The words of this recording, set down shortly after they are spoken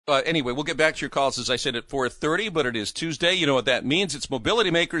Anyway, we'll get back to your calls, as I said, at 4:30, but it is Tuesday. You know what that means. It's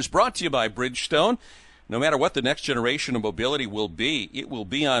Mobility Makers, brought to you by Bridgestone. No matter what the next generation of mobility will be, it will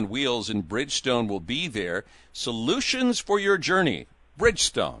be on wheels, and Bridgestone will be there. Solutions for your journey.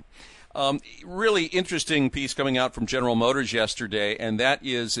 Bridgestone. Really interesting piece coming out from General Motors yesterday, and that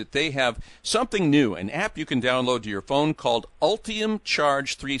is that they have something new, an app you can download to your phone called Ultium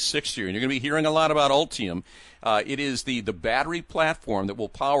Charge 360. And you're going to be hearing a lot about Ultium. It is the battery platform that will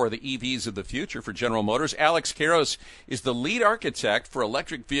power the EVs of the future for General Motors. Alex Karros is the lead architect for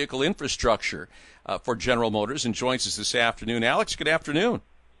electric vehicle infrastructure for General Motors and joins us this afternoon. Alex, good afternoon.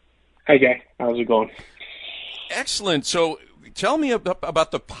 Hi, Guy. How's it going? Excellent. So tell me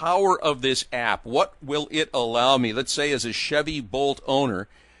about the power of this app. What will it allow me? Let's say as a Chevy Bolt owner,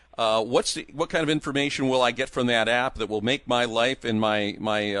 what kind of information will I get from that app that will make my life and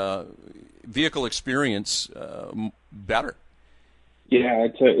my vehicle experience better? Yeah,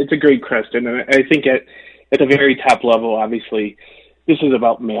 it's a great question, and I think at the very top level, obviously, this is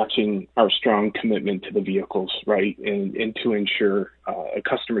about matching our strong commitment to the vehicles, right, and to ensure a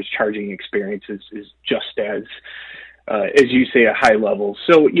customer's charging experience is just as you say, a high level.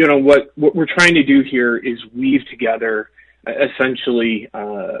 So, what we're trying to do here is weave together essentially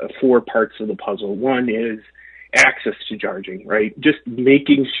 4 parts of the puzzle. One is access to charging, right? Just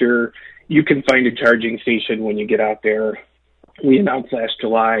making sure you can find a charging station when you get out there. We announced last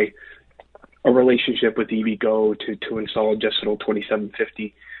July a relationship with EVgo to install adjustable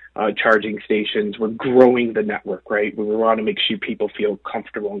 2750 charging stations. We're growing the network, right? We want to make sure people feel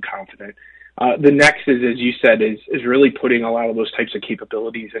comfortable and confident. The next is, as you said, is really putting a lot of those types of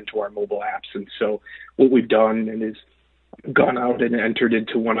capabilities into our mobile apps. And so what we've done is gone out and entered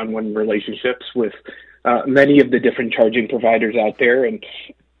into one-on-one relationships with many of the different charging providers out there. And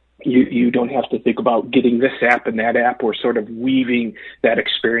you don't have to think about getting this app and that app. We're sort of weaving that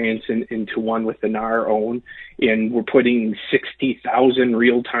experience into one within our own. And we're putting 60,000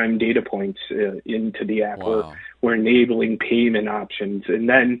 real-time data points into the app. Wow. We're enabling payment options. And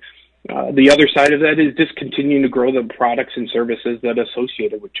then the other side of that is just continuing to grow the products and services that are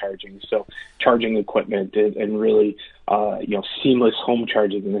associated with charging. So charging equipment and really, seamless home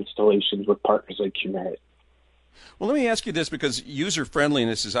charging and installations with partners like Qmerit. Well, let me ask you this, because user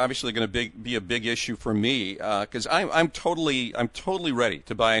friendliness is obviously going to be a big issue for me, because I'm totally ready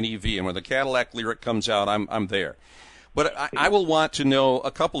to buy an EV, and when the Cadillac Lyriq comes out, I'm there. But I will want to know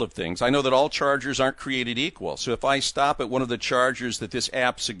a couple of things. I know that all chargers aren't created equal. So if I stop at one of the chargers that this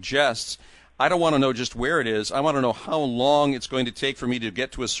app suggests, I don't want to know just where it is. I want to know how long it's going to take for me to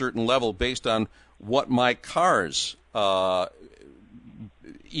get to a certain level based on what my car's EV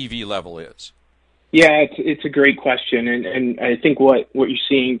level is. Yeah, it's a great question, and I think what you're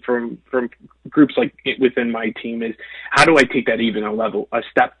seeing from groups like within my team is, how do I take that even a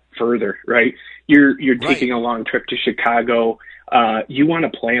step further, right? You're taking a long trip to Chicago. You want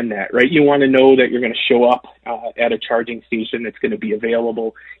to plan that, right? You want to know that you're going to show up at a charging station that's going to be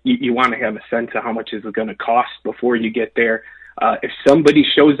available. You want to have a sense of how much is it going to cost before you get there. If somebody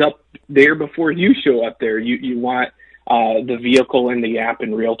shows up there before you show up there, you want the vehicle and the app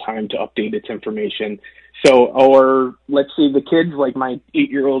in real time to update its information. So, or let's say the kids, like my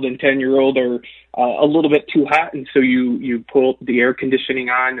 8-year-old and 10-year-old, are a little bit too hot, and so you pull the air conditioning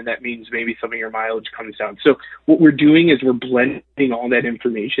on, and that means maybe some of your mileage comes down. So what we're doing is we're blending all that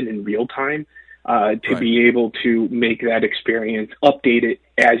information in real time to be able to make that experience, update it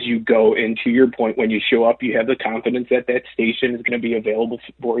as you go. And to your point, when you show up, you have the confidence that that station is going to be available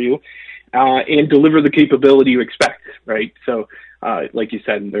for you and deliver the capability you expect, right? So like you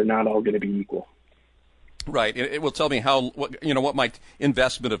said, they're not all going to be equal. Right. It will tell me what my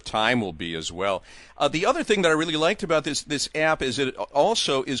investment of time will be as well. The other thing that I really liked about this app is it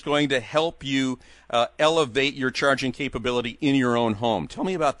also is going to help you elevate your charging capability in your own home. Tell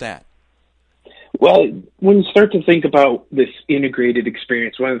me about that. Well, when you start to think about this integrated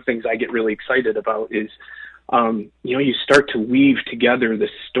experience, one of the things I get really excited about is, you start to weave together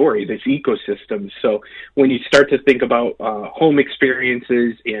this story, this ecosystem. So when you start to think about home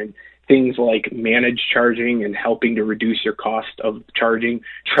experiences and things like managed charging and helping to reduce your cost of charging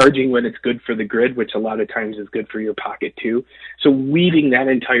when it's good for the grid, which a lot of times is good for your pocket too. So weaving that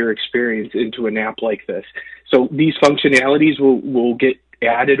entire experience into an app like this. So these functionalities will get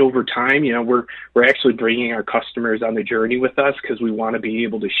added over time. We're actually bringing our customers on the journey with us because we want to be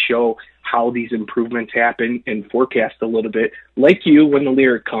able to show how these improvements happen and forecast a little bit, like you, when the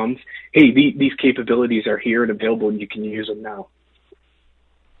Lyriq comes, hey, these capabilities are here and available and you can use them now.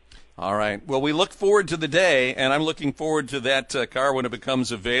 All right. Well, we look forward to the day, and I'm looking forward to that car when it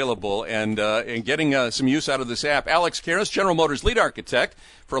becomes available and getting some use out of this app. Alex Karras, General Motors lead architect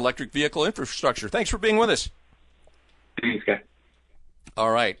for electric vehicle infrastructure. Thanks for being with us. Thanks, guys.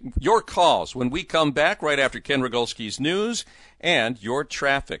 All right. Your calls when we come back right after Ken Rogolski's news and your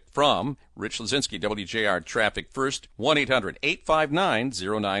traffic from Rich Lazinski, WJR Traffic First,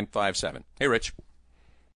 1-800-859-0957. Hey, Rich.